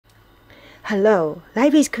Hello,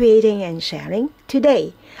 Life is Creating and Sharing.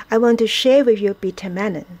 Today, I want to share with you bitter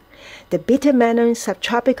melon. The bitter melon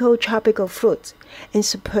subtropical tropical fruit.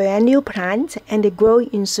 It's a perennial plant and they grow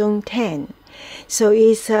in zone 10. So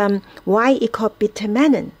it's why it's called bitter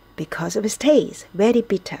melon, because of its taste, very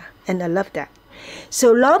bitter, and I love that.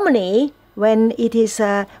 So normally, when it is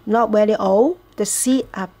not very old, the seeds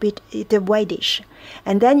are whitish,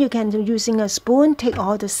 and then you can using a spoon take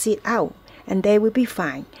all the seed out, and they will be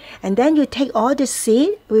fine. And then you take all the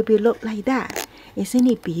seed, will be look like that. Isn't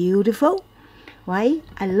it beautiful? Right?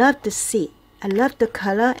 I love the seed. I love the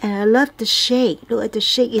color and I love the shade. Look at the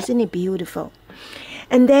shade, isn't it beautiful?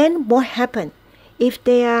 And then what happened? If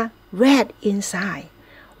they are red inside,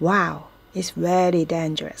 wow, it's very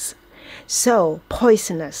dangerous. So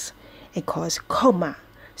poisonous. It causes coma.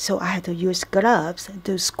 So I had to use gloves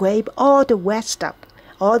to scrape all the wet stuff.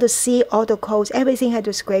 All the seed, all the coals, everything had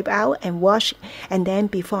to scrape out and wash, and then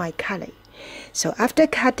before I cut it. So after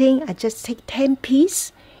cutting, I just take 10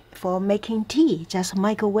 pieces for making tea, just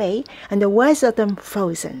microwave, and the rest of them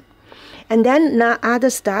frozen. And then now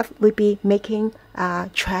other stuff will be making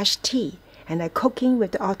trash tea, and I cooking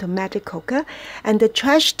with the automatic cooker. And the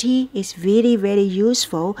trash tea is really, very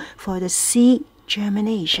useful for the seed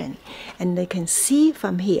germination. And you can see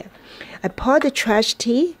from here, I pour the trash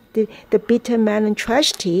tea, the bitter melon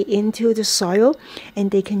trash tea into the soil,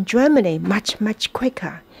 and they can germinate much, much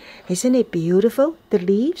quicker. Isn't it beautiful, the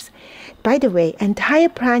leaves? By the way, entire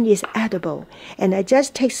plant is edible, and I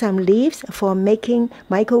just take some leaves for making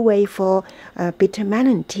microwave for bitter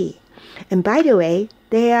melon tea. And by the way,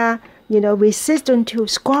 they are resistant to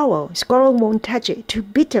squirrel. Squirrel won't touch it. Too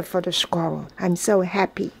bitter for the squirrel. I'm so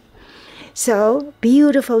happy. So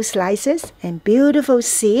beautiful slices and beautiful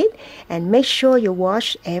seed, and make sure you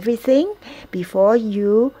wash everything before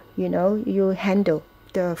you handle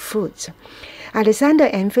the fruits. Alexander,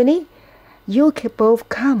 Anthony, you can both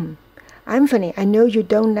come. Anthony, I know you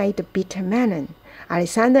don't like the bitter melon.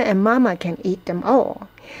 Alexander and Mama can eat them all.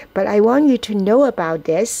 But I want you to know about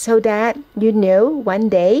this so that one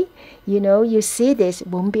day, you see this,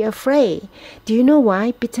 won't be afraid. Do you know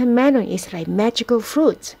why bitter melon is like magical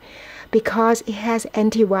fruit? Because it has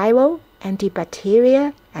antiviral,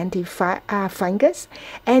 antibacterial, anti-fungus,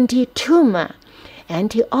 anti-tumor,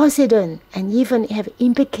 antioxidant, and even have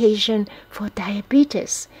implication for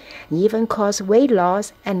diabetes, and even cause weight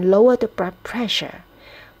loss and lower the blood pressure.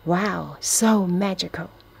 Wow, so magical.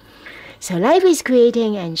 So Life is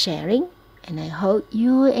Creating and Sharing, and I hope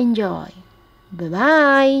you enjoy.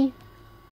 Bye-bye.